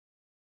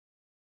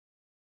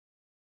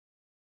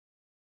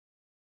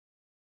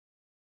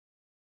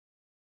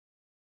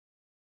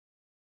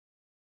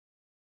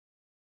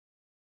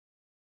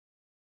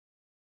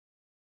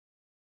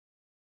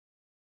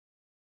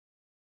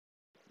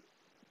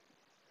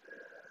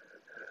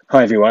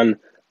Hi everyone,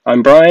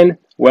 I'm Brian,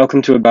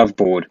 welcome to Above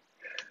Board.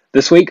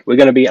 This week we're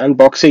going to be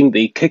unboxing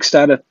the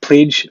Kickstarter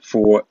pledge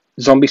for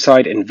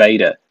Zombicide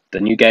Invader,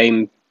 the new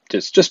game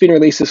that's just been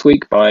released this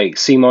week by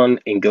CMON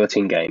and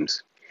Guillotine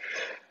games.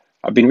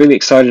 I've been really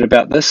excited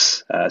about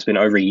this. It's been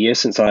over a year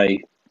since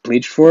I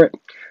pledged for it,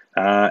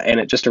 and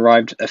it just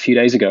arrived a few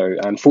days ago.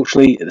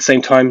 Unfortunately, at the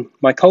same time,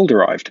 my cold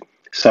arrived,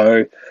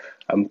 so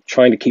I'm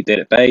trying to keep that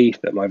at bay,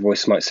 but my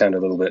voice might sound a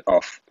little bit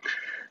off.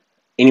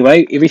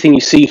 Anyway, everything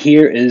you see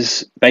here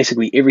is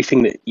basically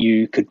everything that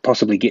you could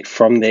possibly get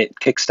from that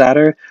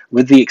Kickstarter,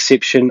 with the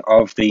exception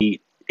of the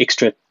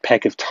extra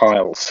pack of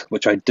tiles,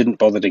 which I didn't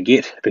bother to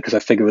get because I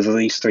figured with at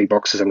least 3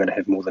 boxes I'm going to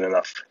have more than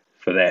enough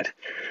for that.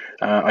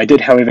 I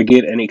did, however,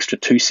 get an extra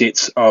 2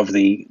 sets of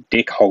the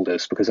deck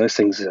holders because those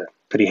things are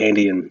pretty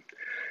handy and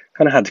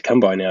kind of hard to come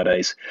by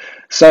nowadays.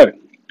 So,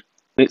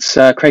 let's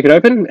crack it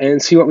open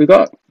and see what we've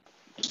got.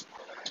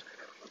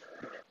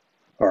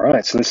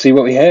 Alright, so let's see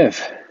what we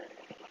have.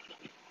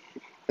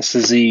 This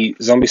is the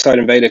Zombicide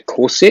Invader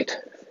core set,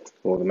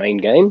 or the main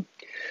game.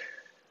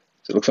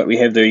 So it looks like we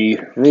have the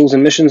rules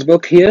and missions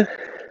book here.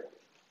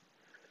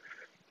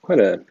 Quite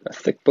a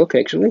thick book,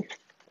 actually.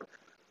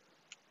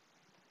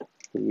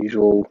 The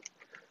usual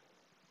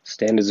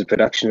standards of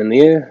production in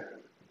there.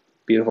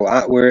 Beautiful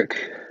artwork,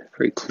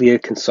 very clear,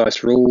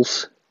 concise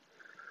rules.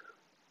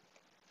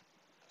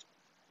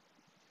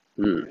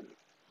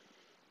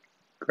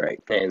 Great,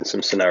 and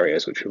some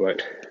scenarios which we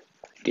won't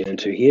get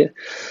into here.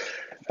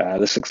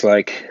 This looks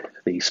like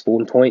the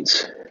spawn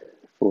points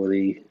for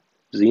the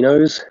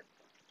Xenos,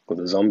 or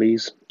the zombie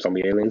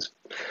aliens.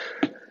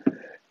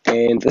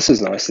 And this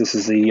is nice. This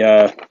is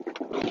the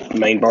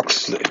main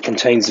box that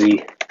contains the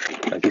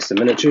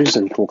miniatures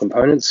and 4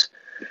 components.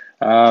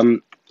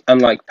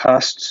 Unlike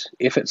past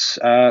efforts,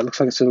 looks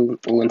like it's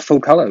all in full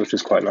color, which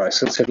is quite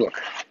nice. Let's have a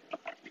look.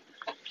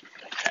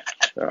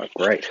 Oh,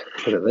 great.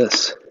 Look at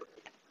this.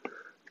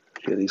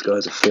 Yeah, these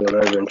guys are falling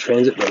over in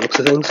transit by the looks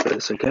of things, but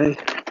it's okay.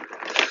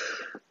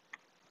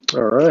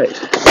 Alright.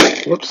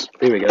 Whoops.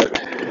 There we go.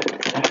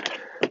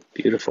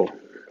 Beautiful.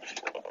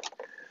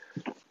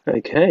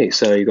 Okay,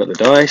 so you've got the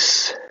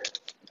dice,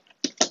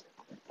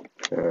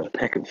 a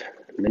pack of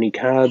mini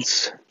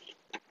cards,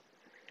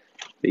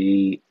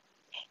 the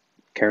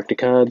character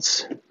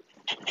cards,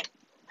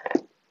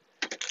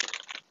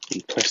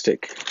 the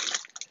plastic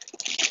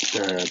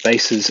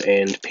bases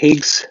and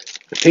pegs.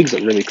 The pegs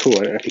look really cool.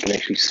 I don't know if you can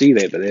actually see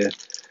that, but they're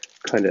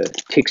kind of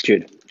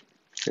textured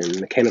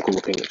and mechanical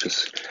looking, which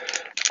is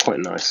quite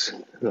nice.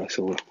 Nice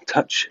little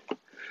touch.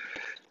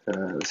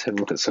 Let's have a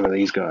look at some of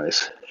these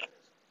guys.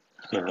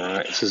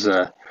 Alright, this is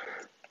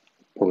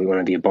probably one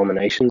of the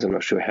abominations. I'm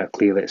not sure how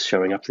clear that's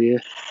showing up there.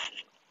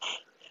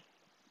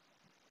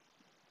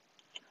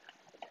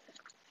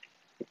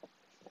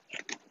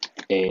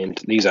 And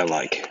these I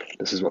like.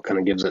 This is what kind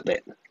of gives it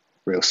that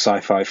real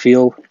sci-fi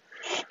feel.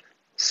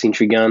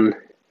 Sentry gun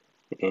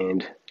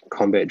and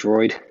combat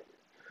droid.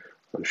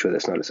 I'm sure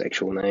that's not its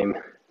actual name.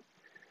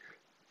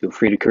 Feel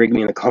free to correct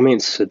me in the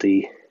comments with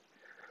the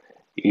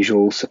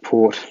usual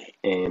support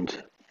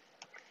and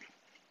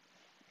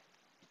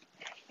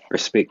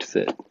respect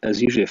that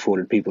is usually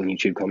afforded people in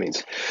YouTube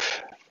comments.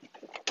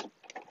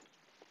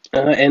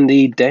 And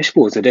the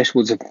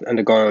dashboards have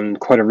undergone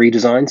quite a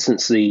redesign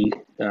since the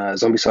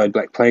Zombicide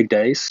Black Plague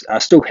days. I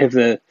still have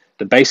the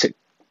basic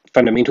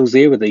fundamentals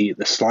there with the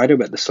slider,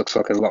 but this looks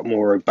like a lot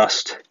more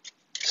robust,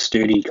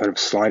 sturdy kind of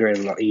slider and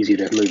a lot easier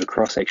to move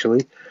across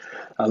actually.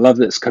 I love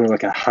that it's kind of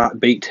like a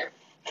heartbeat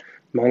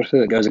monitor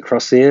that goes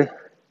across there.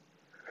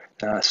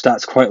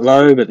 Starts quite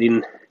low but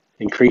then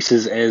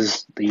increases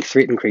as the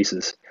threat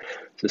increases.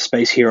 So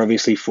space here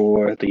obviously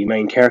for the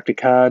main character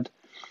card.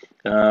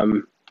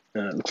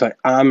 Looks like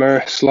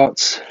armor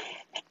slots,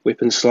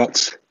 weapon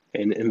slots,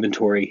 and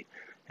inventory,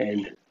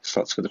 and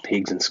slots for the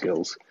pegs and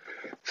skills.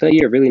 So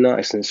yeah, really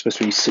nice. And there's supposed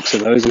to be 6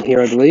 of those in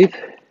here, I believe.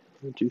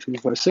 1, 2, 3,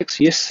 4, 5, 6,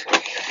 yes.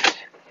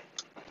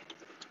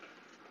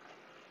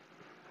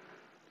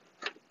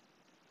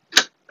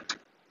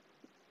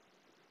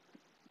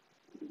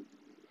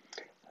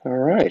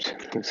 Alright,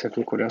 let's have a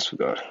look what else we've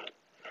got.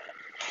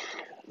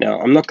 Now,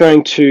 I'm not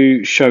going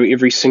to show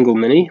every single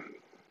mini,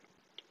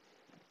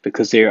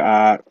 because there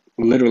are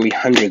literally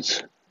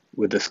hundreds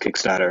with this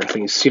Kickstarter. I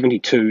think it's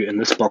 72 in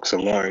this box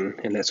alone,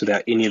 and that's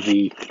without any of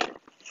the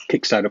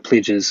Kickstarter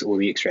pledges or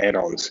the extra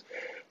add-ons.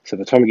 So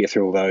by the time we get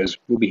through all those,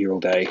 we'll be here all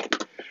day.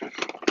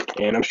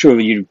 And I'm sure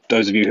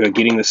those of you who are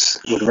getting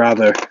this would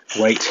rather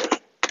wait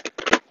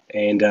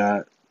and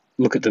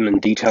look at them in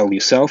detail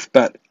yourself.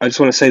 But I just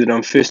want to say that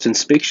on first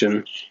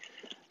inspection,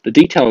 the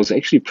detail is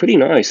actually pretty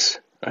nice,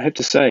 I have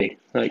to say.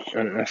 Like,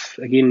 I don't know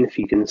if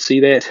you can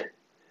see that.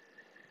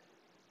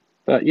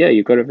 But yeah,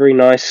 you've got a very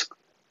nice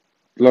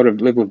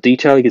level of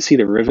detail. You can see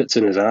the rivets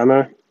in his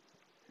armor.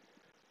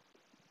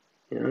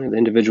 You know, the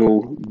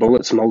individual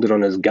bullets molded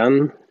on his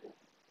gun,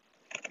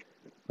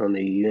 on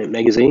the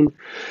magazine.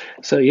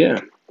 So yeah,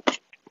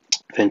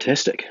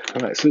 fantastic.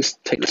 Alright, so let's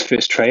take this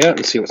first tray out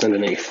and see what's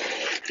underneath.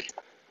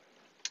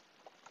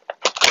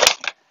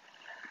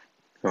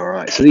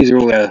 Alright, so these are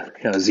all our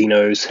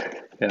Xenos,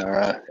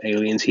 our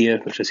aliens here,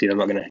 which I said I'm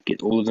not going to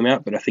get all of them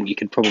out, but I think you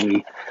could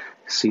probably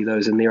see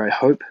those in there, I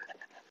hope.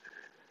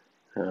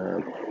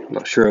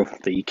 Not sure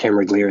if the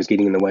camera glare is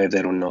getting in the way of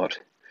that or not.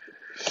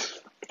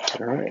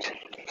 Alright.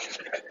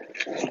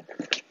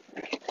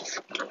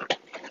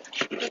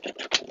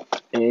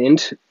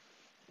 And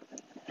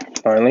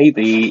finally,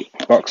 the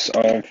box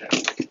of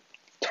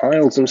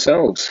tiles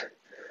themselves.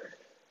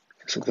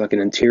 This looks like an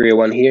interior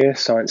one here,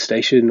 science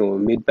station or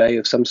med bay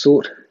of some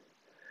sort.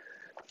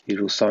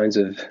 Usual signs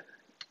of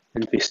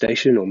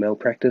infestation or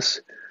malpractice.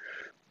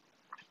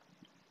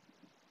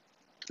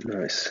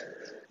 Nice.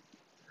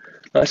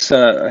 Nice,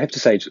 I have to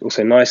say,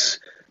 also nice,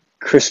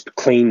 crisp,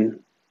 clean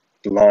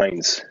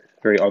lines.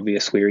 Very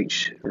obvious where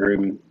each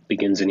room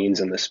begins and ends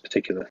in this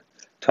particular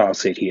tile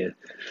set here.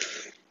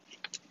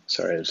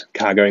 Sorry, there's a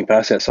car going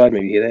past outside,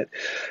 maybe you hear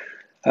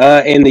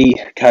that. And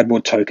the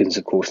cardboard tokens,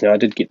 of course. Now, I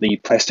did get the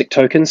plastic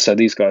tokens, so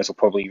these guys will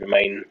probably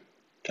remain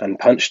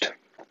unpunched,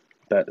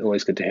 but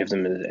always good to have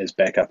them as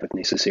backup if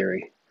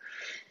necessary.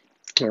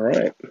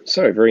 Alright,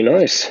 so very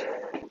nice.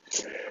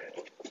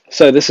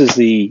 So this is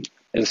the,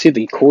 as I said,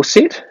 the core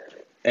set,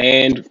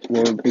 and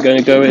we're going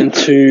to go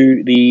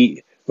into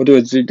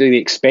we'll do the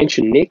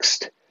expansion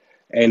next,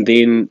 and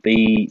then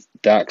the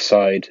Dark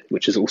Side,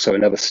 which is also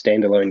another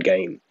standalone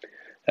game,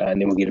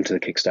 and then we'll get into the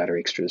Kickstarter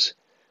extras.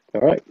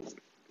 Alright,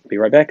 be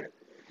right back.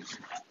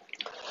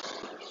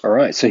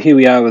 Alright, so here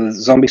we are with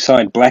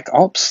Zombicide Black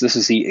Ops. This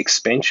is the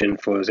expansion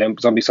for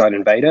Zombicide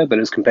Invader, but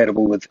is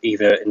compatible with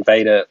either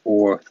Invader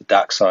or the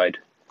Dark Side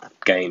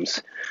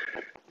games.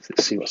 So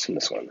let's see what's in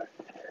this one.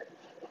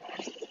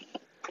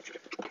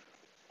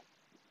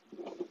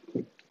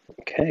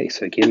 Okay,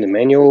 so again, the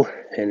manual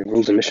and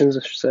rules and missions,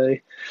 I should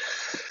say.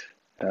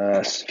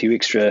 A few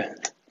extra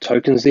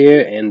tokens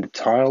there and the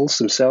tiles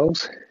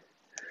themselves.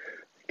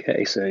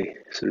 Okay, so you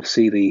sort of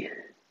see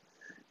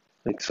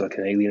looks like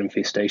an alien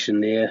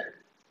infestation there.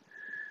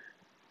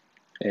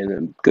 And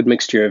a good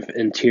mixture of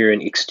interior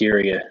and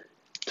exterior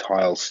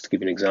tiles, to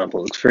give you an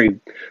example. It looks very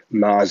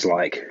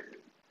Mars-like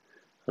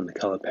on the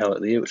color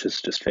palette there, which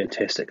is just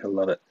fantastic. I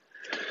love it.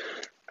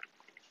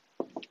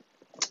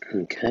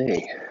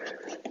 Okay.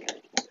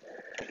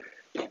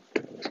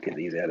 Let's get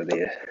these out of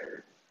there.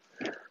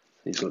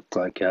 These look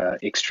like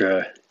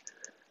extra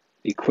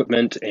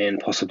equipment and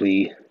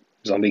possibly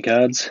zombie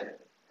cards.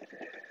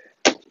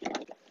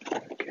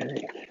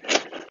 Okay.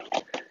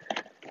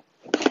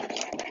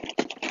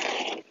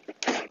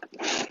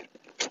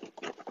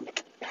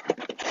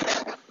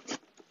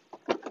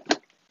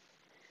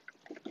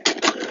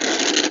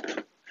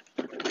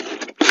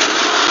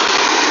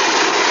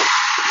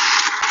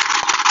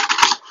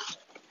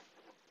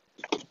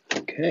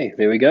 Okay,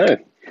 there we go.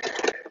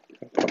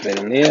 I'll pop that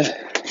in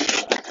there.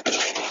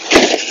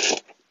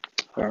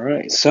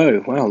 Alright,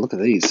 so, wow, look at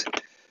these.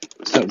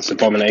 Start with this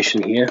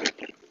abomination here.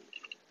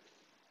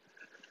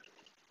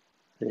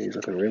 He's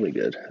looking really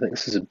good. I think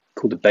this is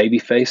called the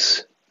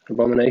Babyface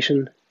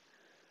Abomination.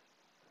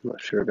 I'm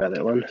not sure about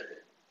that one.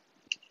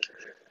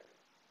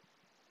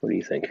 What do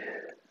you think?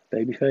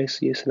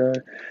 Babyface, yes, no?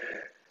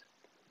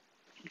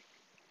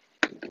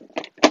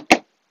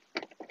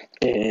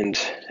 And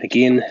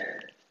again,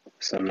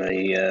 some of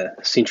the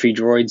sentry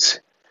droids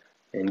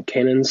and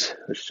cannons,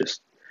 which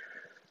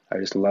I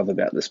just love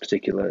about this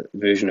particular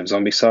version of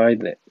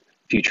Zombicide, that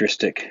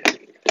futuristic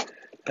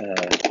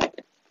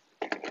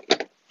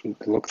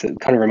look that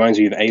kind of reminds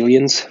me of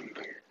Aliens,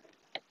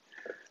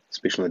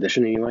 special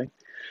edition anyway.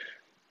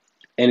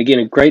 And again,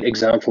 a great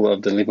example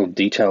of the level of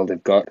detail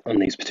they've got on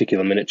these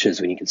particular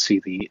miniatures, when you can see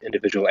the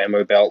individual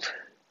ammo belt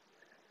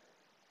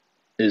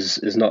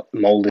is not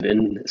molded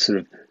in, it sort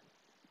of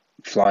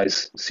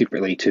flies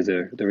separately to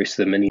the rest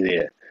of the mini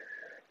there.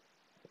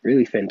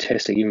 Really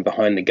fantastic. Even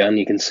behind the gun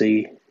you can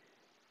see.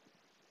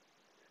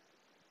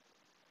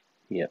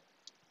 Yeah,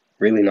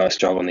 really nice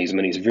job on these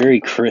minis.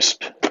 Very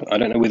crisp. I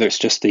don't know whether it's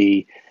just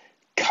the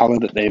color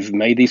that they've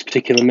made these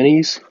particular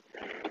minis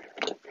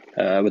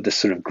with this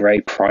sort of grey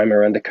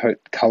primer undercoat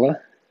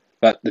color,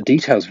 but the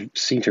details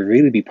seem to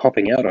really be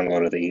popping out on a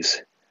lot of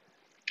these.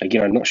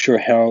 Again, I'm not sure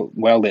how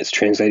well that's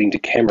translating to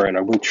camera, and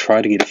I will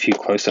try to get a few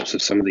close-ups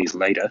of some of these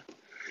later.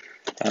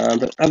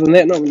 But other than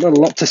that, not a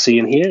lot to see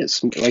in here.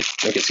 It's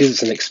like it says,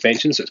 it's an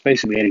expansion, so it's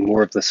basically adding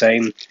more of the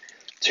same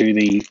to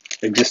the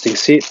existing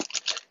set.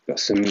 Got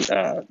some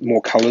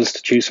more colors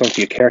to choose from for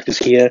your characters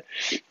here,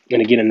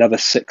 and again another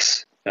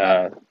 6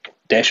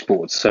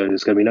 dashboards, so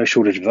there's going to be no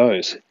shortage of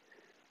those.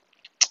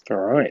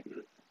 Alright.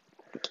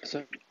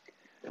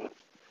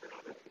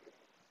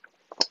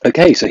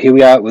 Okay, so here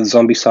we are with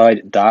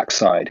Zombicide Dark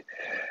Side.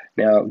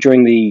 Now,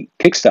 during the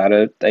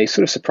Kickstarter, they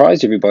sort of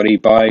surprised everybody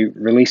by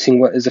releasing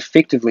what is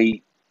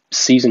effectively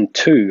Season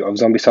 2 of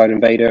Zombicide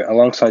Invader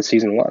alongside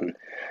Season 1.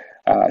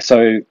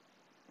 So,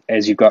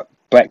 as you've got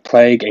Black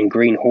Plague and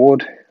Green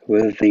Horde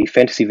with the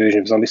fantasy version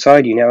of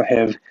Zombicide, you now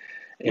have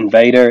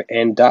Invader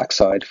and Dark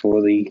Side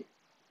for the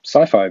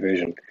sci-fi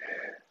version.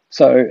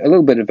 So, a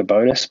little bit of a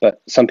bonus,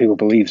 but some people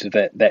believed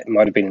that that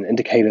might have been an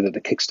indicator that the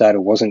Kickstarter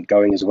wasn't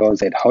going as well as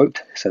they'd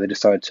hoped, so they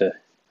decided to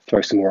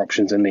throw some more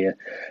options in there.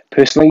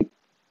 Personally,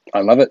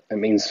 I love it. It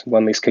means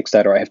one less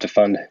Kickstarter I have to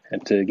fund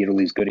and to get all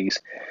these goodies.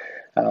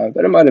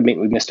 But it might have meant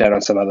we missed out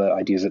on some other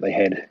ideas that they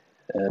had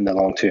in the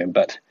long term.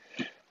 But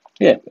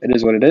yeah, it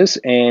is what it is.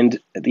 And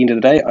at the end of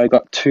the day, I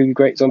got 2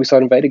 great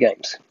Zombicide Invader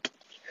games.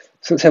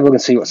 So let's have a look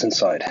and see what's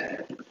inside.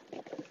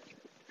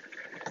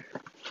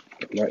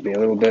 It might be a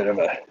little bit of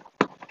a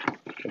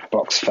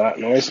box fart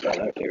noise. Oh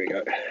no, here we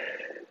go.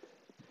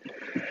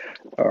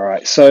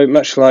 Alright, so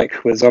much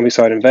like with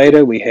Zombicide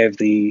Invader, we have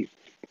the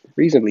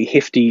reasonably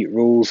hefty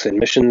rules and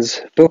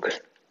missions book.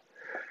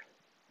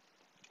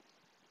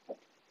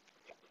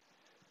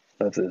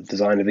 Love the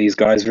design of these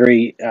guys.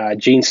 Very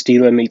Gene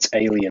Stealer meets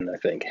Alien, I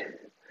think.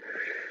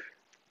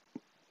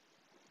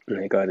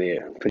 And that guy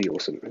there, pretty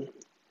awesome.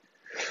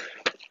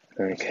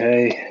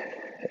 Okay,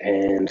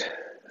 and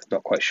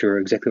not quite sure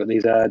exactly what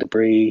these are.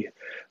 Debris,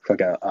 looks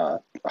like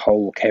a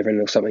hole or cavern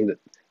or something that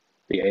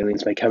the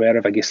aliens may come out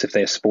of. I guess if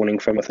they're spawning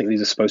from, I think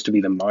these are supposed to be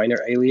the minor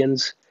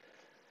aliens.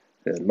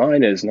 The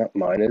miners, not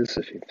miners,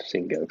 if you've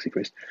seen Galaxy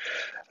Quest.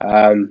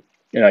 And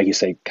I guess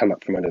they come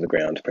up from under the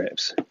ground,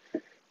 perhaps.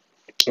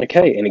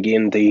 Okay, and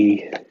again,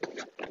 the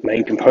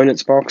main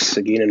components box,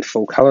 again in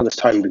full color, this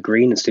time the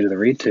green instead of the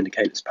red to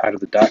indicate it's part of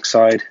the dark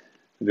side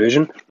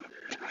version.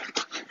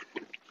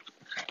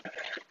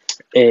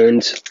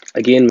 And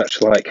again,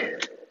 much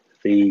like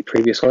the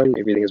previous one,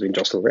 everything has been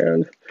jostled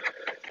around.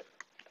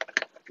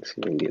 Let's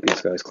see if we can get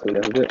these guys cleaned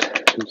up a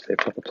bit into their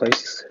proper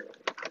places.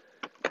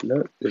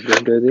 No, there's no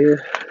go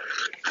there.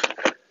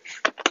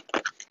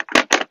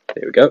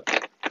 There we go.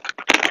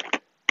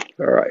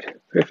 Alright,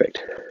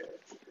 perfect.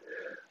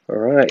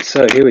 Alright,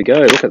 so here we go.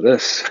 Look at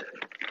this.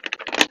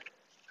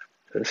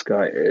 This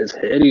guy is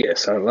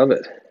hideous. I love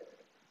it.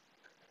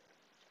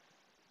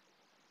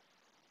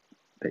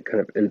 That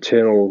kind of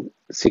internal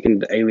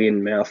second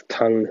alien mouth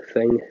tongue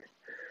thing.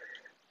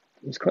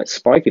 It's quite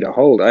spiky to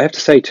hold. I have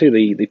to say too,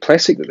 the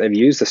plastic that they've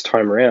used this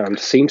time around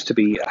seems to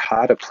be a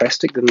harder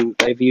plastic than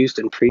they've used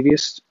in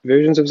previous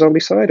versions of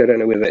Zombicide. I don't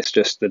know whether that's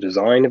just the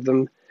design of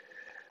them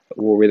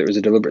or whether it was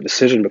a deliberate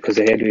decision because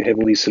they had to have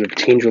all these sort of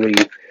tendrily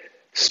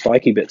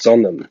spiky bits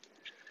on them.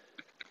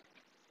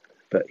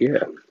 But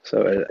yeah,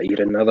 so yet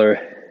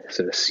another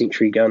sort of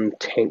sentry gun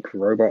tank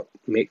robot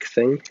mech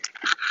thing.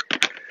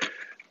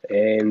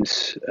 And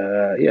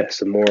yeah,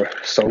 some more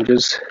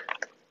soldiers.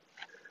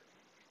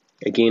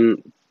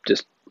 Again,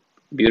 just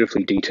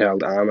beautifully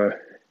detailed armor.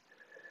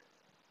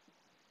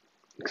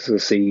 You can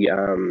see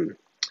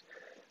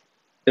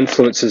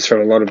influences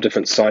from a lot of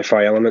different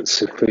sci-fi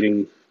elements,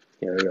 including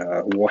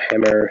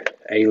Warhammer,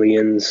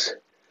 Aliens,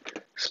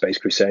 Space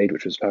Crusade,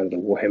 which was part of the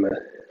Warhammer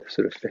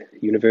sort of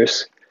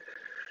universe.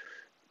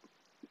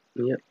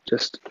 Yep,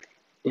 just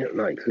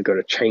like we've got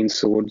a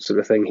chainsword sort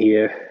of thing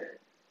here,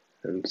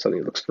 and something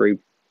that looks very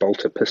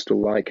bolter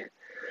pistol-like.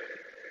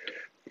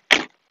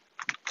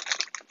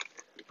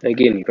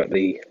 Again, you've got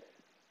the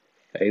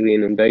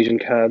Alien Invasion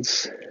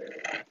cards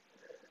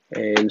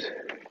and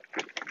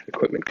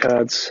equipment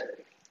cards.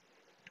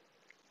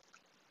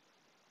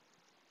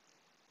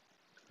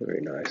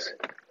 Very nice.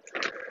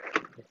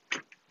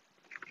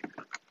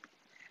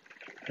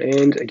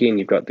 And again,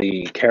 you've got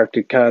the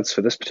character cards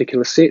for this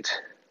particular set.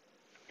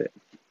 That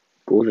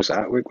gorgeous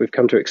artwork we've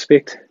come to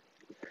expect.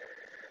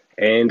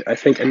 And I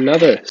think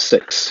another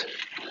 6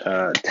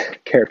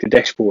 character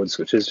dashboards,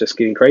 which is just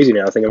getting crazy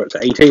now. I think I'm up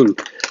to 18.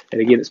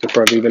 And again, it's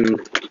before I've even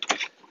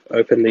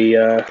opened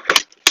the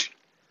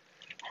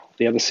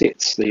other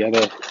sets, the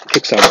other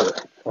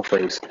Kickstarter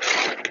offerings.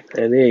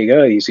 And there you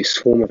go, there's this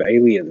swarm of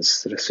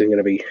aliens that are soon going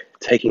to be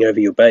taking over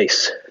your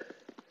base.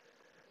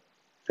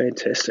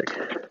 Fantastic.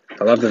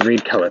 I love the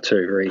red colour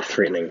too, very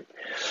threatening.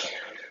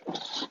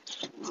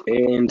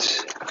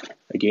 And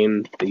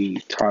again, the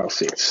tile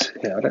sets.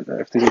 Yeah, I don't know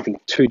if there's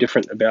anything too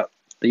different about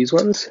these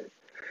ones.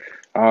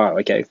 Ah,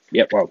 okay.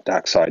 Yep, well,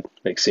 dark side.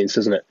 Makes sense,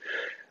 doesn't it?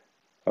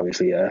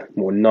 Obviously,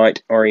 more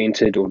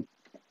night-oriented or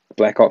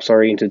Black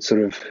Ops-oriented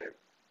sort of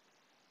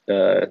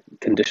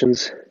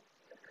conditions.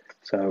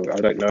 So I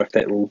don't know if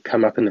that will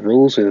come up in the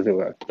rules. I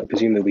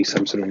presume there'll be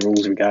some sort of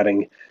rules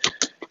regarding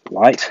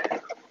light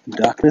and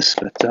darkness.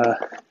 But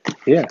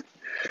yeah,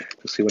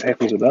 we'll see what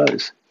happens with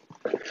those.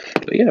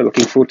 But yeah,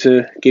 looking forward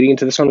to getting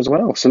into this one as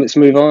well. So let's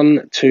move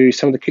on to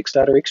some of the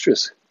Kickstarter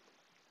extras.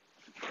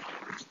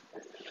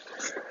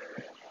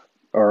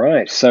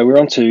 Alright, so we're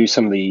on to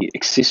some of the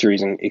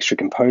accessories and extra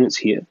components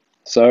here.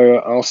 So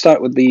I'll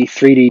start with the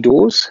 3D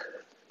doors.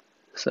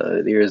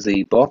 So there is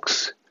the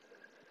box,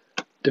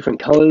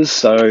 different colours.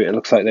 So it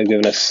looks like they've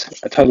given us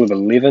a total of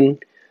 11.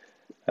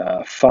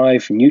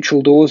 5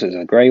 neutral doors, those are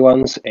the grey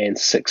ones, and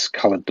 6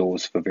 coloured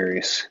doors for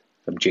various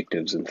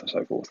objectives and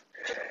so forth.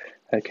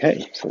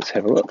 Okay, so let's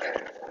have a look.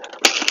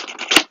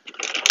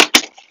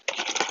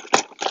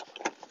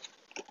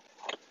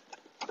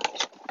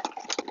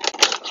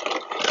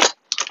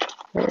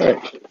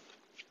 Alright,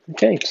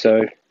 okay,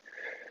 so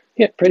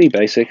yeah, pretty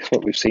basic, it's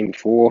what we've seen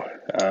before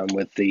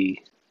with the,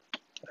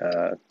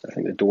 I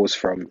think the doors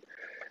from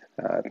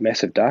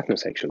Massive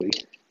Darkness actually.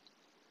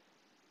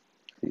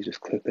 You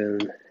just clip in,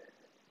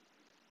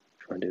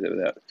 try and do that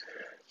without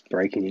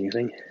breaking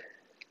anything.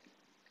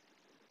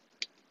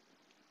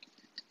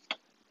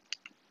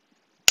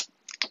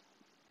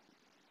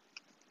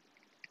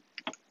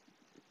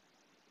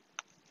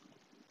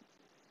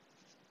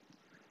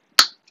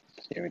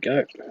 There we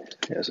go.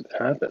 That was a bit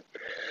hard, but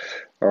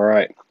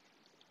alright.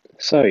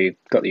 So you've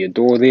got the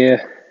door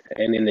there,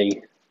 and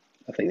then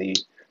I think the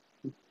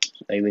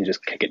aliens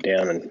just kick it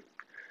down and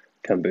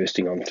come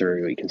bursting on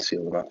through. You can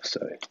seal them up.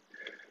 So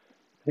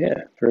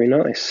yeah, very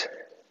nice.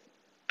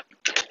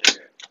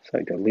 So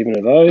I got 11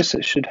 of those.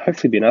 It should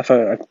hopefully be enough.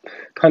 I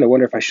kind of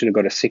wonder if I should have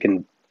got a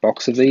second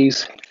box of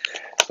these,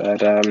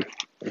 but I'm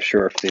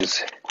sure if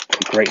there's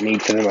a great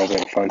need for them, I'll go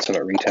and find some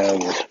at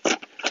retail or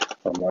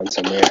online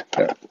somewhere.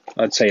 But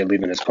I'd say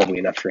 11 is probably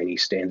enough for any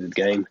standard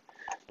game.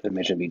 I don't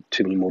imagine it'd be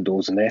too many more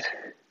doors than that.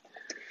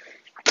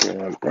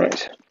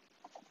 Right.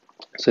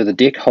 So the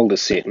deck holder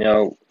set.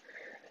 Now,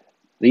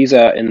 these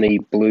are in the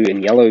blue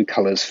and yellow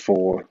colours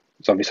for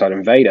Zombicide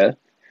Invader,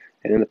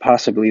 and in the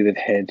past I believe they've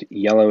had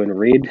yellow and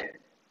red,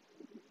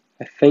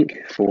 I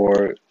think,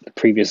 for the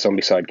previous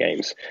Zombicide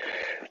games.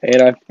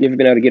 And I've never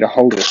been able to get a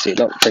hold of a set,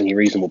 not for any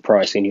reasonable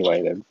price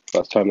anyway.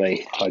 By the time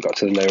I got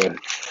to them, they were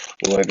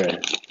all over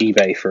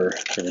eBay for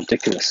a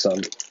ridiculous sum.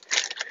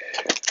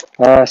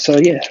 So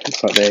yeah,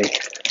 looks like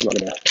I'm not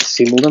going to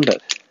assemble them,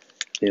 but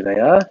there they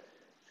are.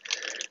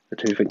 The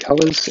two different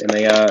colours, and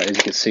they are, as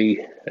you can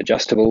see,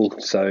 adjustable,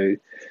 so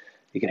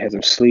you can have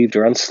them sleeved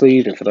or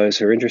unsleeved, and for those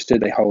who are interested,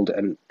 they hold,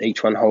 and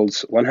each one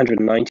holds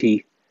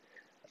 190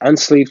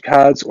 unsleeved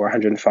cards or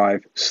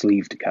 105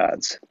 sleeved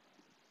cards.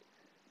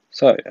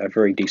 So, a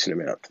very decent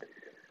amount.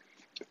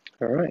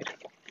 Alright.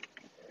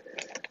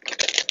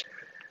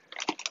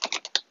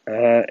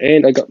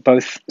 And I got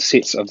both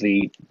sets of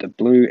the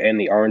blue and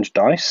the orange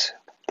dice.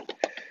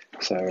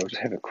 So I'll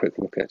just have a quick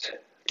look at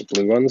the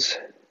blue ones.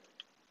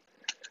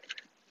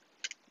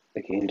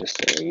 Again, just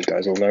so you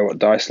guys all know what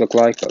dice look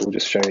like, but we'll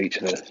just show each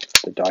of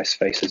the dice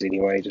faces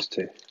anyway, just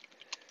to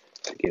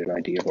get an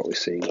idea of what we're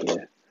seeing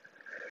here.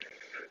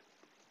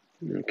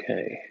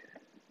 Okay.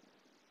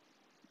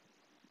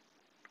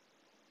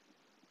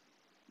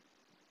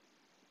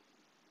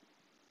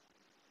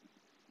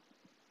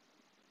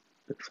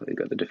 Looks like you've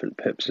got the different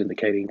pips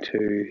indicating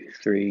 2,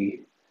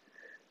 3,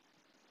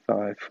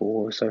 5,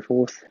 4, so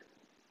forth.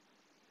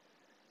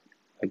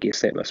 I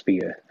guess that must be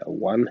a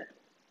 1,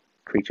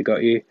 creature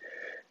got you,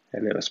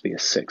 and that must be a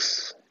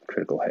 6,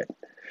 critical hit.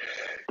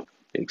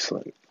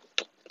 Excellent.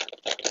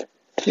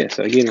 Yeah,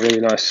 so again, really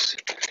nice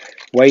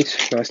weight,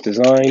 nice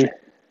design,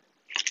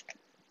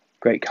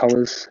 great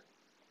colours,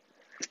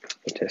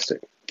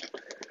 fantastic.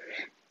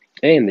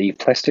 And the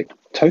plastic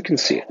token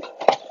set.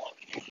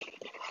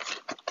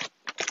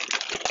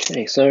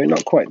 Okay, so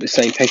not quite the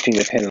same packaging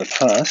they've had in the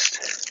past.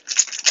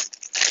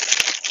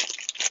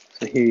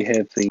 So here you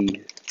have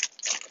the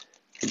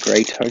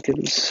grey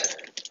tokens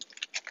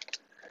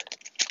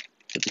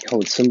with the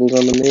coloured symbols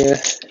on them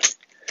there.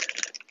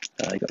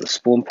 You got the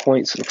spawn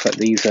points. It looks like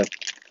these are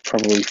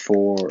probably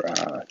for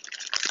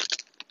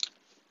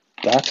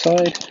Dark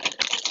Side,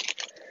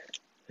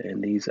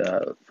 and these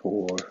are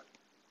for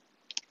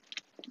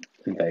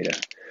Invader.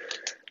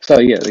 So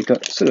yeah, they've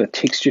got sort of a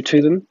texture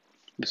to them.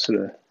 You sort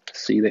of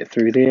see that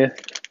through there.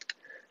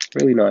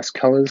 Really nice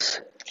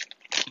colours.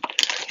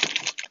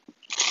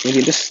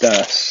 Again, just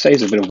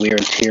saves a bit of wear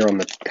and tear on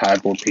the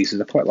cardboard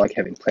pieces. I quite like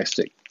having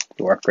plastic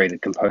or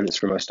upgraded components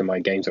for most of my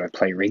games that I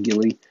play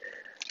regularly.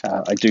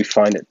 I do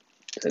find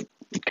that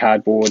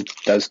cardboard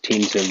does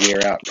tend to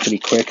wear out pretty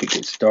quick. It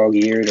gets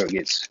dog-eared, or it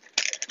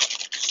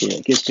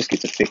just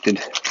gets affected.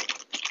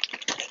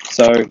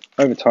 So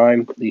over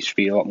time, these should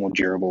be a lot more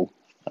durable.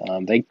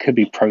 They could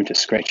be prone to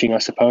scratching, I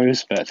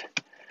suppose, but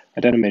I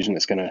don't imagine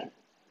it's going to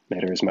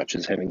matter as much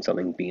as having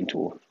something bent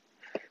or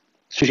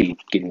especially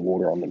getting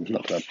water on them.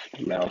 Not that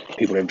I allow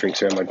people to have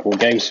drinks around my board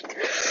games,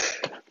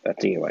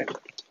 but anyway.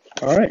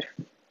 All right.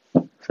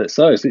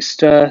 So let's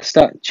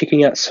start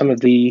checking out some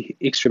of the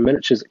extra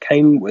miniatures that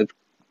came with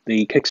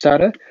the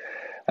Kickstarter.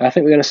 I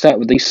think we're going to start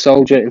with the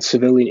soldier and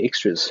civilian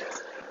extras.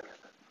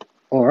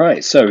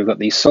 Alright, so we've got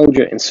the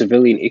soldier and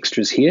civilian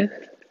extras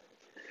here.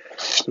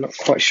 I'm not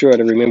quite sure how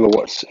to remember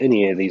what's in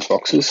any of these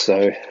boxes,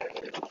 so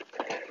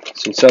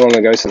it's been so long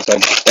ago since I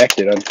backed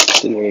it, I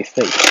didn't really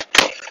think.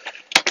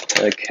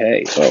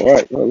 Okay,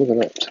 alright, well, look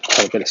at that,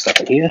 quite a bit of stuff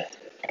in here.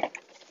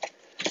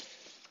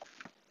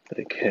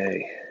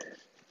 Okay,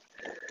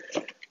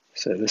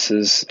 so this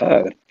is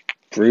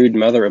Brood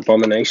Mother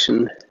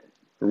Abomination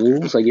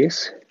rules, I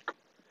guess.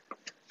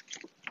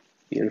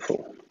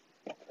 Beautiful.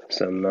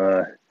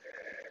 Some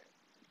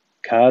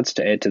cards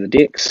to add to the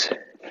decks,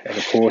 and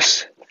of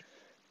course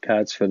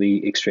cards for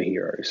the extra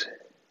heroes.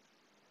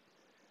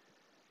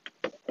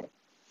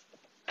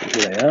 And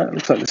here they are.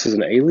 Looks like this is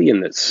an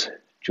alien that's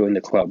joined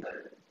the club.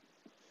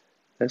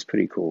 That's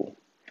pretty cool.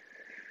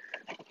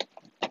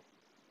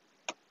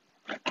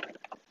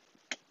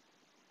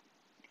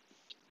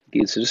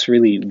 Again, so just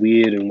really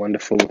weird and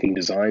wonderful looking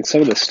design.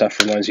 Some of the stuff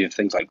reminds you of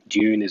things like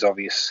Dune. There's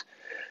obvious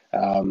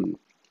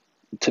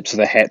tips of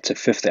the hat to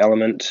Fifth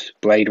Element,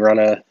 Blade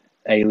Runner,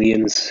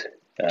 Aliens,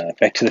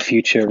 Back to the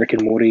Future, Rick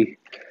and Morty,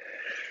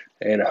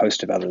 and a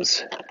host of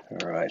others.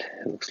 Alright,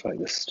 it looks like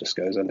this just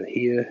goes under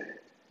here.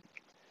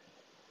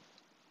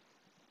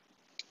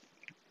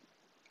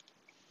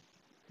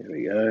 There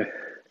we go.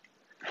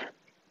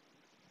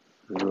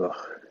 Ugh, look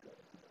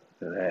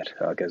at that.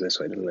 Oh, it goes this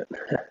way, doesn't it?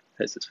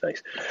 That's its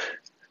face.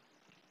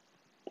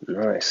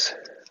 Nice.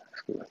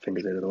 Let's get my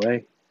fingers out of the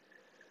way.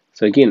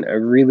 So again, a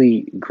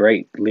really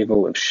great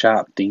level of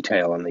sharp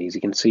detail on these.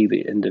 You can see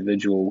the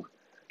individual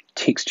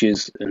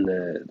textures in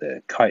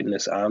the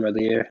chitinous armor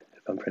there,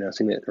 if I'm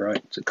pronouncing that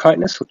right. Is it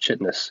chitinous or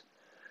chitinous?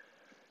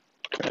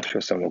 I'm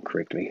sure someone will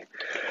correct me.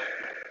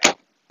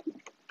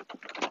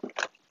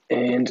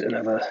 And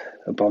another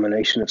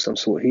abomination of some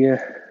sort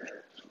here.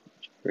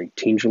 Very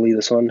tingly,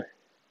 this one. A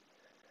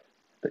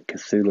bit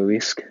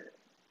Cthulhu-esque.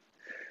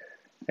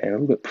 And a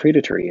little bit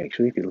predatory,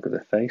 actually, if you look at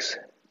the face.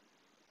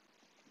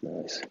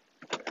 Nice.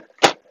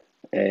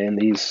 And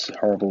these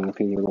horrible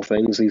looking little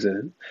things, these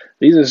are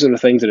the sort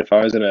of things that if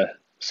I was in a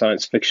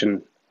science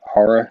fiction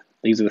horror,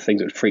 these are the things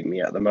that would freak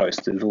me out the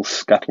most. These little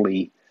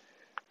scuttly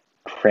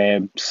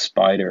crab,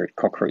 spider,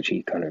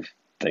 cockroachy kind of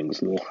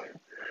things.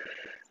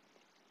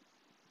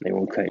 They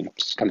all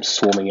come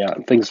swarming out.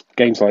 And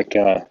games like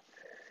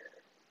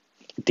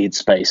Dead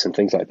Space and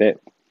things like that,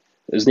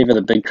 it was never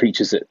the big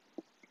creatures that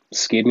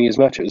scared me as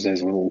much. It was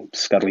those little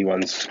scuttly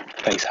ones,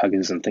 face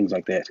huggers and things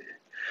like that.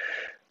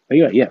 But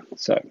anyway, yeah,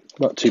 so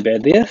not too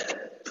bad there.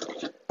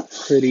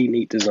 Pretty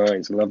neat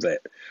designs, love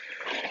that.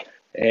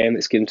 And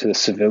let's get into the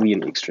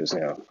civilian extras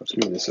now. I'll just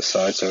move this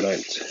aside so I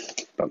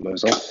don't bump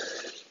those off.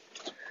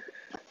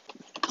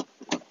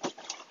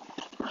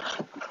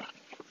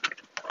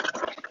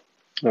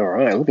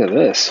 Alright, look at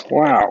this.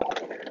 Wow.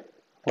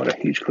 What a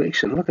huge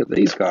collection. Look at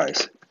these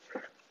guys.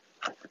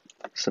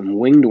 Some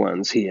winged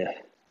ones here.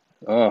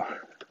 Oh,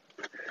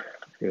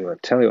 I'll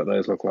tell you what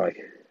those look like.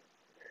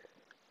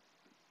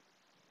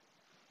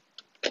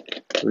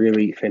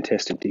 Really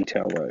fantastic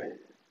detail though.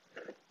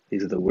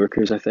 These are the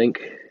workers, I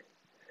think.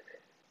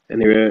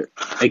 And there are,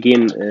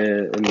 again,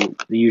 in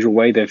the usual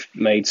way, they've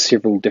made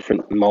several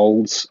different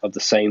molds of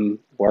the same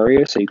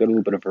warrior, so you've got a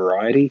little bit of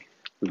variety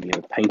when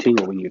you're painting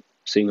or when you're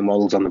seeing the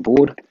models on the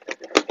board.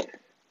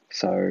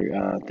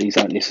 So these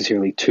aren't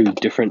necessarily two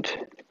different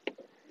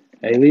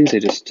aliens, they're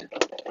just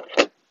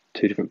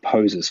two different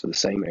poses for the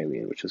same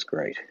alien, which is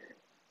great.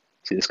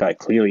 See, this guy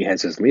clearly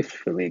has his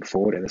left leg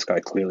forward, and this guy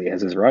clearly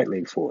has his right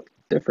leg forward.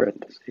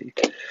 Different. See?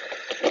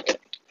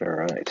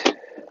 Alright.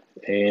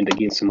 And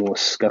again, some more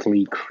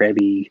scuttly,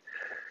 crabby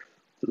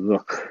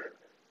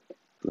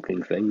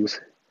looking things.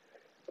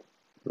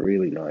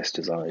 Really nice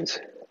designs.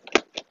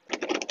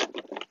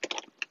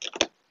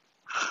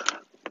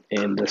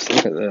 And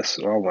look at this.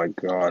 Oh my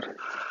god.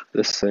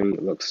 This thing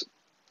looks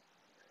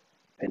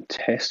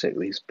fantastic.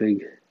 These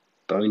big,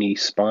 bony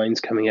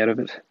spines coming out of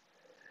it.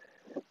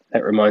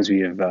 That reminds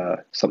me of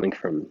something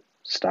from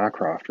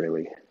StarCraft,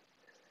 really.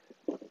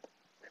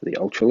 The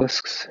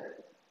Ultralisks.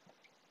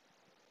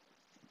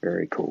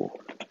 Very cool.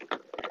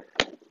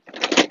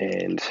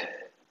 And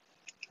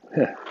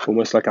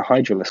almost like a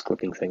Hydralisk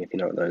looking thing, if you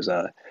know what those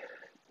are.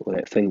 Or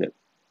that thing that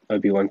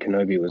Obi-Wan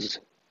Kenobi was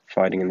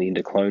fighting in the end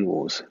of Clone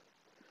Wars.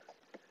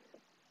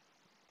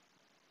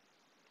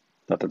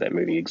 Not that that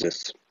movie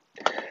exists.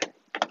 I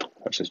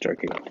was just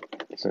joking.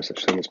 There's no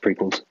such thing as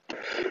prequels.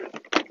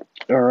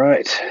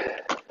 Alright.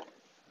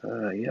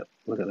 Yep,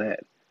 look at that.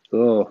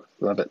 Oh,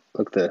 love it.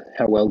 Look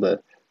how well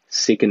the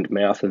second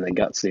mouth and the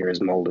guts there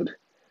is molded.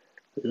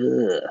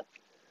 Ugh.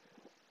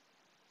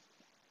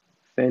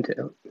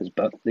 His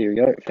butt, there we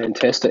go.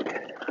 Fantastic.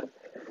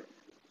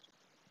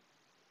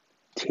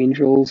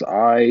 Tendrils,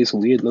 eyes,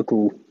 weird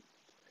little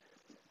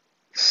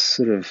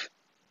sort of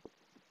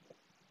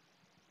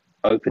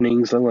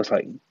openings, almost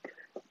like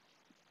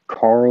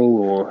coral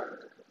or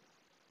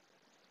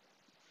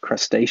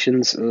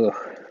crustaceans. Ugh.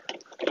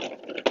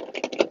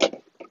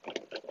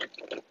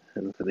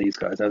 And look at these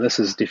guys. Now this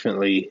is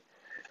definitely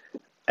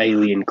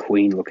alien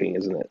queen looking,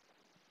 isn't it?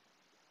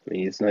 I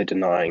mean, there's no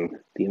denying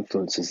the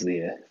influences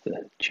there.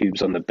 The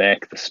tubes on the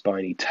back, the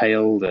spiny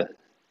tail, the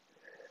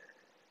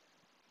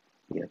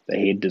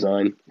head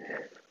design.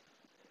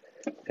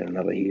 And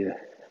another here.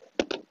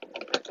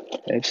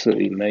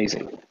 Absolutely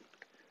amazing.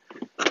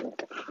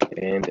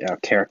 And our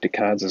character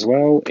cards as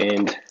well,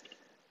 and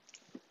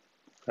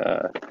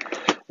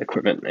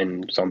equipment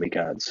and zombie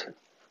cards.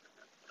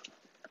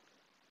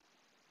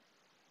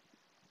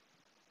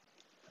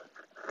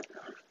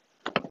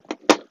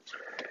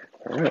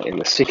 Alright, in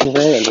the second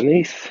row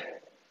underneath,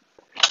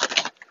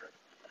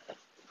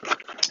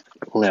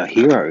 all our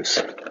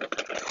heroes.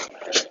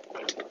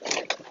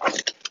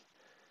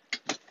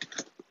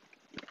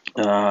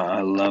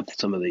 I love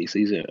some of these.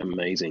 These are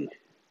amazing.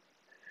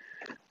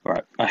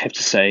 Alright, I have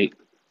to say,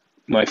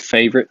 my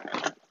favourite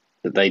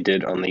that they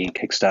did on the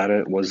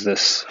Kickstarter was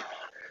this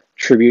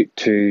tribute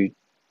to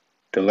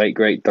the late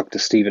great Dr.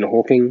 Stephen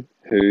Hawking,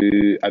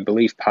 who I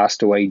believe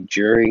passed away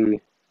during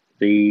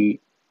the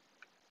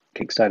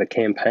Kickstarter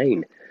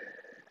campaign.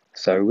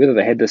 So whether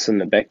they had this in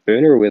the back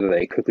burner or whether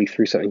they quickly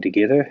threw something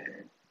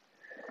together,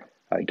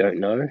 I don't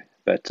know.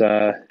 But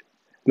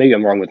maybe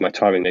I'm wrong with my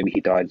timing. Maybe he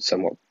died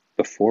somewhat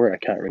before. I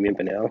can't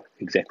remember now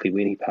exactly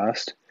when he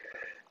passed.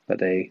 But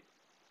they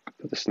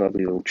Got this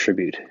lovely little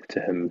tribute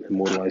to him,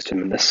 immortalised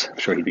him in this. I'm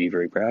sure he'd be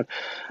very proud.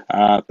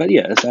 But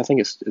yeah, I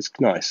think it's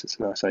nice. It's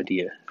a nice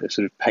idea. They're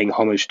sort of paying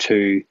homage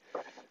to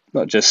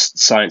not just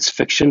science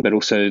fiction, but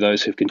also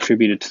those who've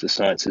contributed to the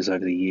sciences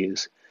over the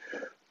years.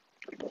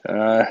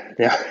 Now,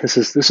 this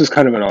is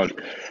kind of an odd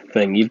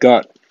thing. You've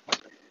got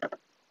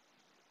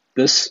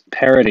this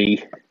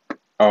parody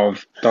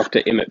of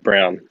Dr. Emmett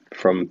Brown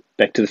from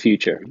Back to the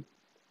Future.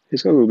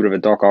 He's got a little bit of a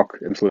Doc Ock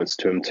influence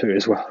to him too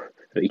as well.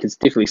 You can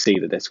definitely see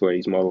that that's where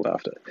he's modelled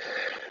after.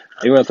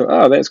 Everyone thought,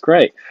 oh, that's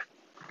great.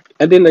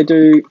 And then they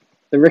do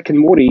the Rick and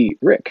Morty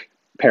Rick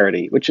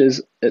parody, which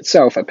is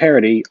itself a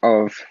parody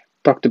of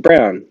Dr.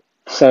 Brown.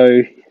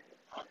 So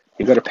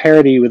you've got a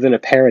parody within a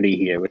parody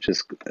here, which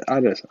is, I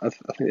think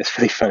that's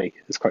really funny.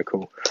 It's quite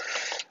cool.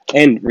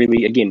 And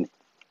really, again,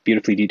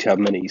 beautifully detailed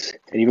minis.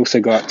 And you've also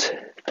got,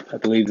 I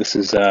believe this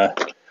is, the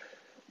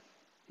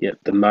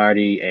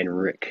Marty and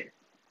Rick.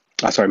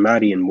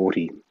 Marty and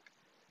Morty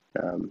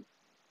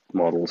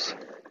models.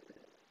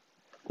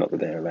 Not that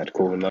they're allowed to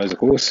call them those, of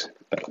course,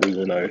 but we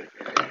will know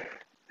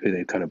who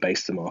they've kind of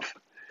based them off.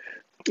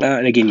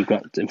 And again, you've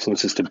got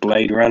influences to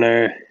Blade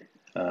Runner.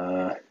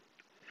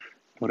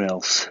 What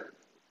else?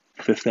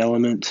 Fifth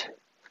Element,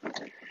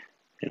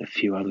 and a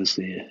few others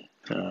there.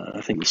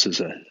 I think this is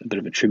a bit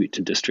of a tribute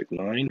to District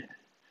 9.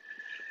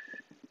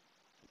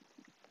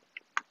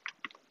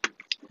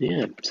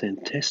 Yeah,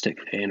 fantastic.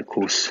 And of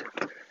course,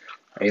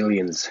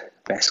 Aliens,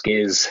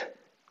 Vasquez.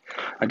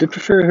 I did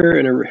prefer her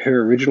in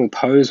her original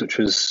pose, which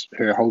was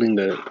her holding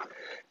the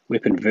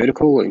weapon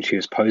vertical, and she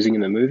was posing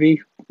in the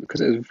movie,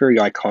 because it was very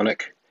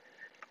iconic.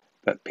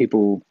 But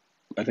people,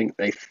 I think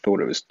they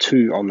thought it was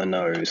too on the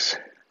nose,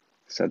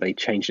 so they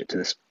changed it to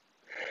this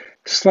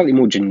slightly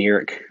more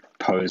generic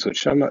pose,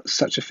 which I'm not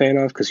such a fan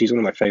of, because she's one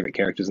of my favourite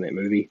characters in that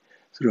movie.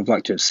 Sort of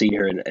like to have seen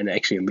her in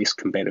actually a less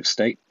combative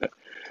state, but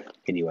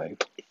anyway.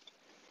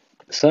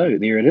 So,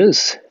 there it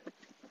is.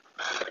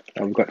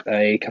 I've got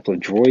a couple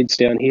of droids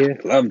down here.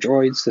 Love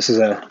droids. This is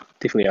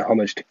definitely a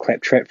homage to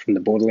Claptrap from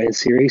the Borderlands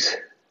series.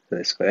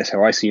 That's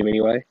how I see him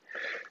anyway.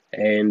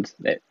 And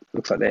that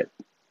looks like that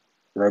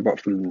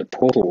robot from the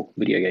Portal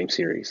video game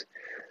series.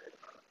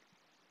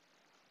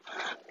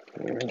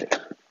 Alright.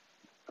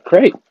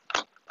 Great.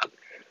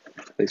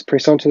 Let's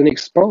press on to the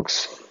next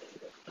box.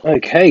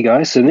 Okay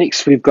guys, so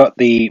next we've got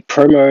the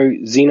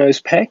Promo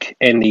Xenos pack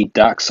and the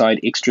Dark Side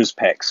Extras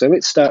pack. So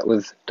let's start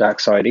with Dark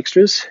Side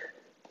Extras.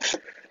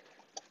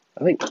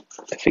 I think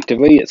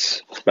effectively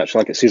it's much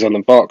like it says on the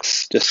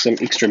box, just some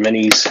extra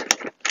minis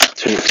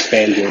to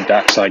expand your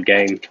Dark Side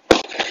game.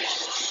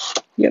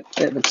 Yep,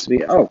 that looks to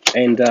be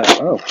and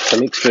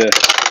some extra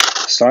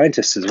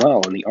scientists as well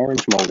in the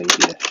orange molding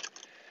here.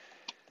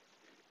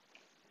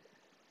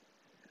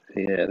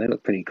 Yeah, they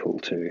look pretty cool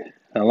too.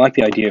 I like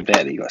the idea of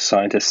that you've got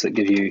scientists that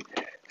give you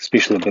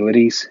special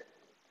abilities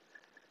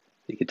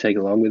that you can take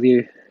along with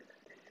you.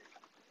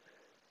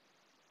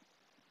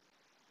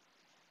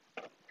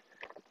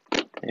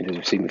 And as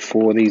we've seen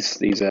before,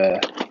 these are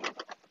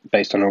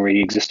based on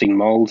already existing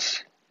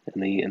molds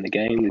in the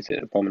game. There's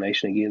that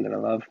Abomination again that I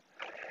love.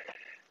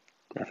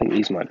 I think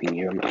these might be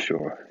new, I'm not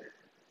sure.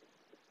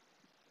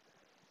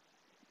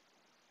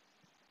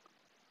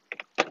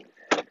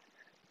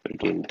 But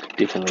again,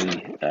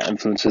 definitely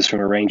influences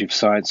from a range of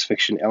science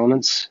fiction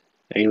elements.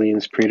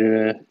 Aliens,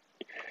 Predator,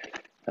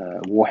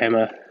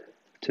 Warhammer,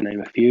 to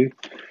name a few.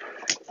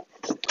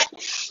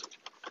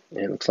 And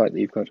it looks like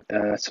you've got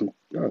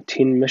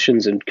 10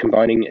 missions and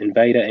combining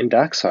Invader and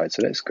Darkside,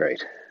 so that's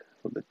great. A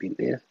little bit bent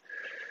there.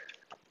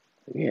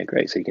 Yeah,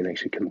 great, so you can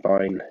actually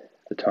combine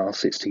the tile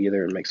sets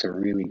together and make some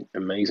really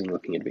amazing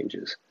looking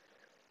adventures.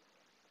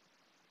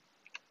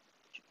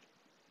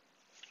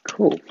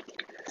 Cool.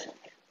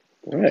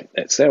 Alright,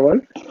 that's that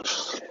one.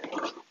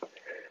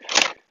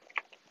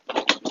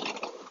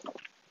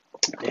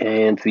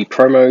 And the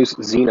Promos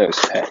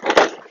Xenos pack.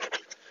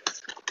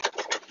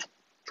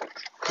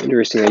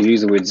 Interesting they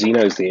use the word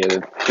Xenos there.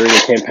 During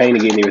the campaign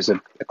again there was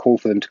a call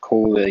for them to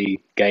call the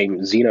game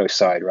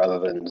Xenocide rather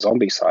than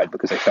Zombicide,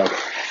 because they felt it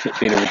fit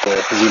better with the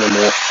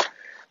Xenomorph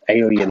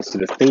alien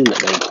sort of theme that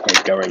they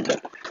had going.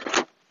 But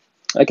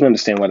I can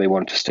understand why they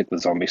wanted to stick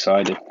with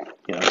Zombicide.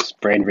 You know, it's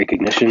brand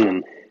recognition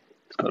and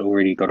it's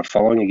already got a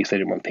following. I guess they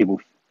didn't want people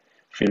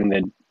feeling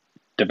they'd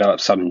develop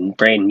some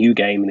brand new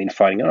game and then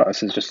finding, oh,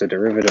 this is just a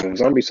derivative of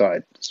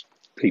Zombicide. It's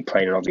pretty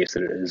plain and obvious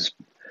that it is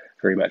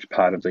very much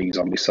part of the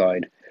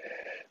Zombicide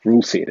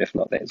rule set, if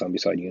not that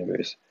Zombicide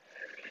universe.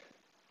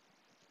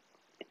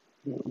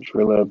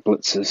 Driller,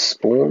 Blitz's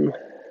Spawn.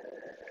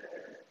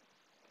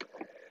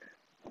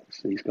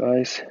 So these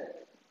guys.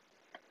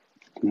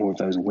 More of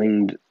those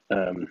winged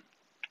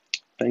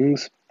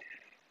things.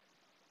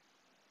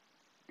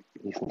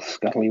 These little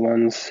scuttly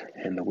ones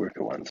and the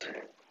worker ones.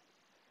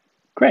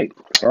 Great.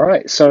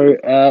 Alright, so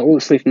all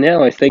that's left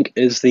now, I think,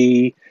 is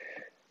the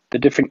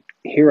different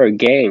hero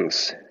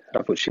gangs,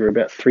 of which there are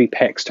about 3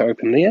 packs to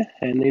open there,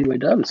 and then we're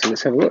done, so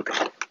let's have a look.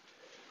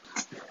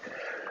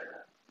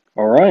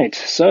 Alright,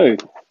 so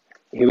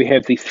here we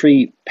have the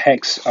 3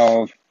 packs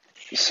of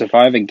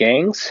Survivor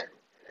gangs.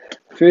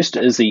 First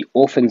is the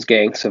Orphans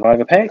Gang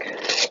Survivor Pack.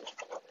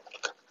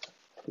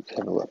 Let's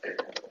have a look.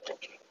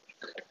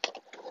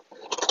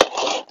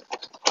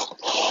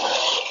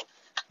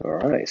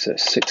 Alright, so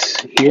 6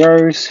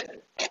 heroes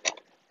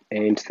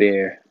and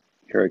their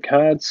hero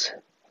cards.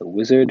 The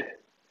Wizard.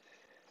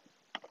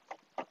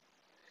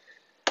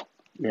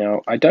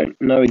 Now, I don't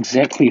know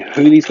exactly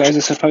who these guys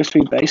are supposed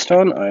to be based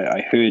on.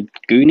 I heard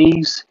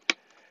Goonies,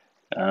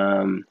 but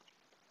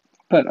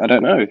I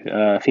don't know.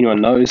 If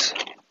anyone knows,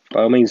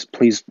 by all means,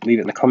 please leave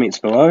it in the comments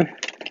below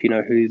if you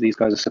know who these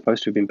guys are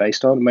supposed to have been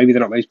based on. Maybe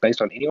they're not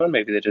based on anyone,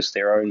 maybe they're just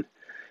their own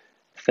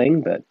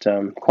thing, but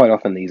quite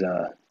often these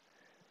are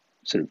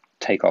sort of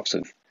takeoffs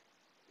of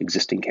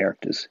existing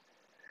characters.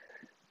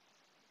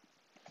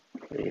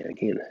 Yeah,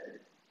 again,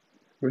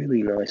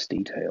 really nice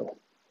detail.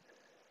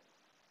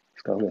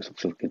 This guy almost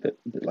looks like a bit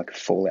like a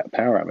Fallout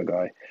Power Armor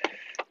guy.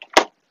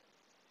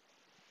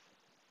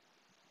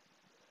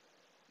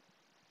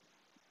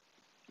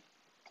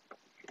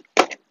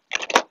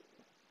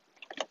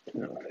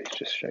 Oh, let's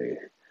just show you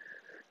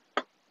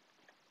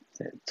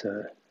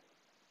that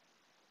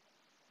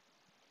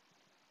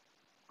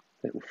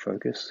that will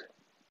focus.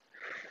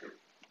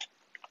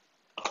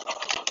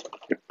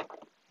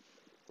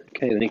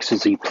 Okay, the next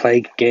is the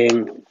Plague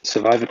Gang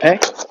Survivor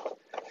Pack.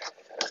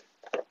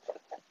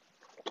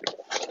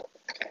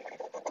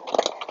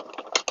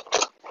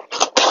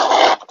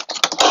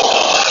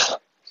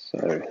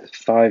 So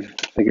 5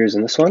 figures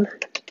in this one.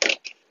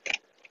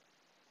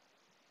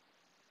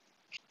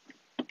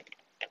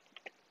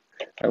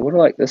 And what I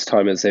like this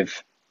time is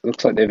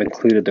looks like they've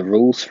included the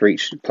rules for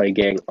each Plague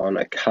Gang on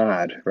a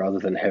card rather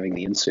than having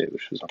the insert,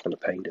 which was often a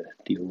pain to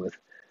deal with.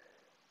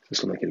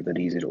 This will make it a bit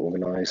easier to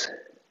organise.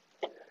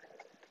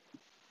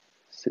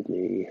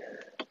 Sydney.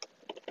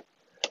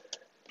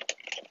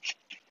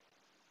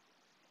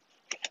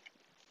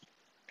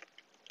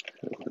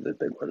 Look at the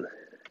big one.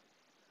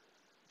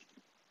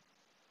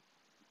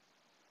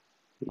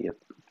 Yep,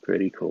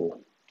 pretty cool.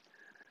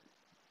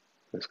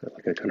 It's got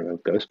like a kind of a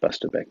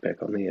Ghostbuster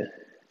backpack on there.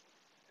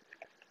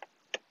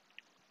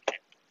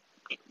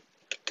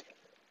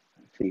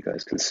 So you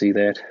guys can see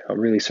that. I'm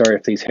really sorry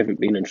if these haven't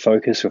been in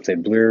focus or if they're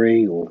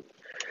blurry or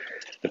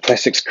the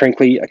plastic's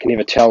crinkly. I can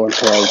never tell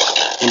until I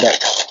end up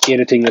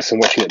editing this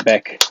and watching it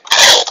back.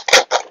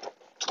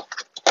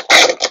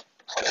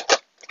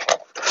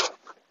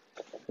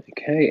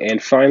 Okay,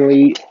 and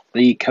finally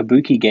the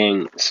Kabuki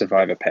Gang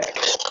Survivor Pack,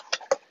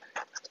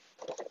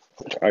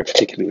 which I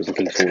particularly was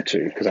looking forward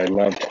to because I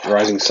loved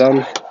Rising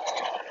Sun,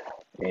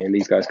 and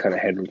these guys kind of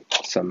had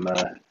some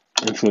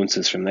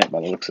influences from that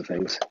by the looks of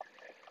things.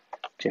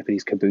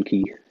 Japanese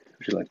Kabuki,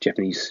 which is like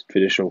Japanese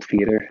traditional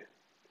theatre.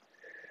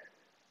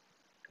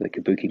 The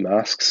Kabuki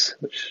masks,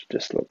 which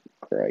just look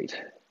great.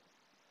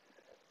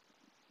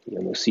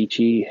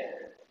 Yamosichi.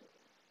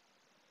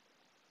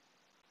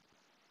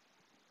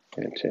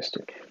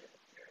 Fantastic.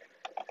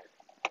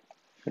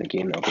 And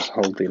again, I'll just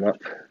hold them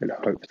up and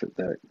hope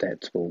that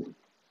that will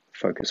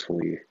focus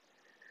for you.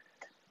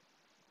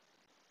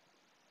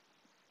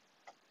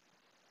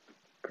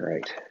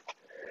 Great.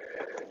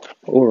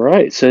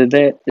 Alright, so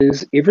that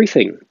is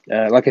everything.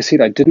 Like I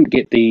said, I didn't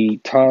get the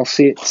tile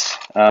sets.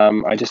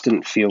 I just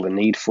didn't feel the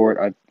need for it.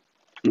 I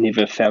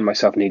never found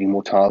myself needing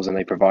more tiles than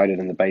they provided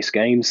in the base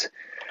games.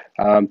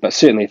 But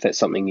certainly if that's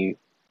something you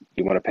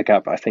want to pick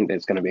up, I think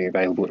that's going to be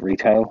available at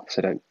retail,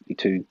 so don't be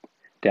too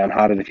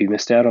downhearted if you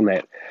missed out on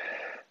that.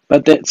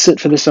 But that's it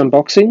for this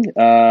unboxing.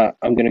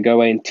 I'm going to go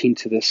away and tend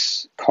to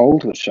this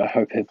cold, which I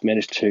hope have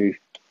managed to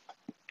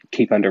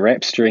keep under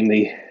wraps during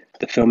the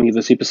filming of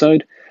this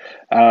episode.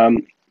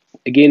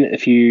 Again,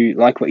 if you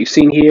like what you've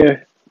seen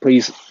here,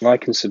 please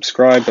like and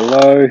subscribe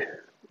below.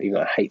 Even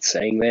though I hate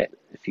saying that.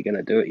 If you're going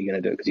to do it, you're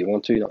going to do it because you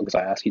want to, not because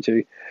I ask you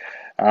to.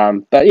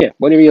 But yeah,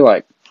 whatever you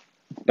like.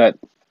 But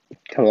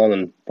come along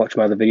and watch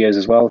my other videos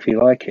as well if you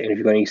like. And if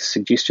you've got any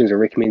suggestions or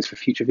recommends for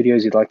future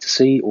videos you'd like to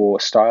see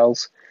or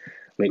styles,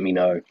 let me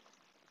know.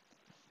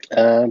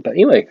 But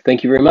anyway,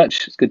 thank you very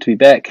much. It's good to be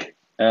back.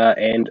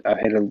 And I've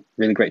had a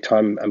really great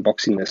time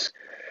unboxing this.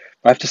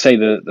 I have to say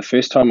the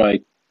first time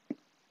I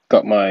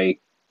got my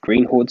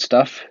Green Horde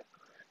stuff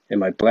and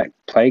my Black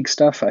Plague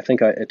stuff, I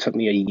think it took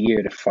me a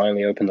year to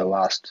finally open the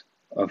last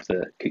of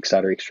the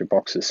Kickstarter extra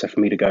boxes. So for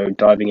me to go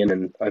diving in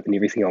and open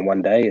everything on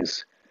one day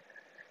is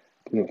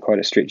quite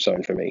a stretch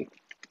zone for me.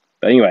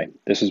 But anyway,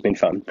 this has been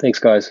fun. Thanks,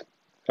 guys.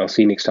 I'll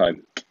see you next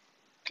time.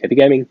 Happy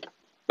gaming.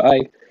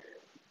 Bye.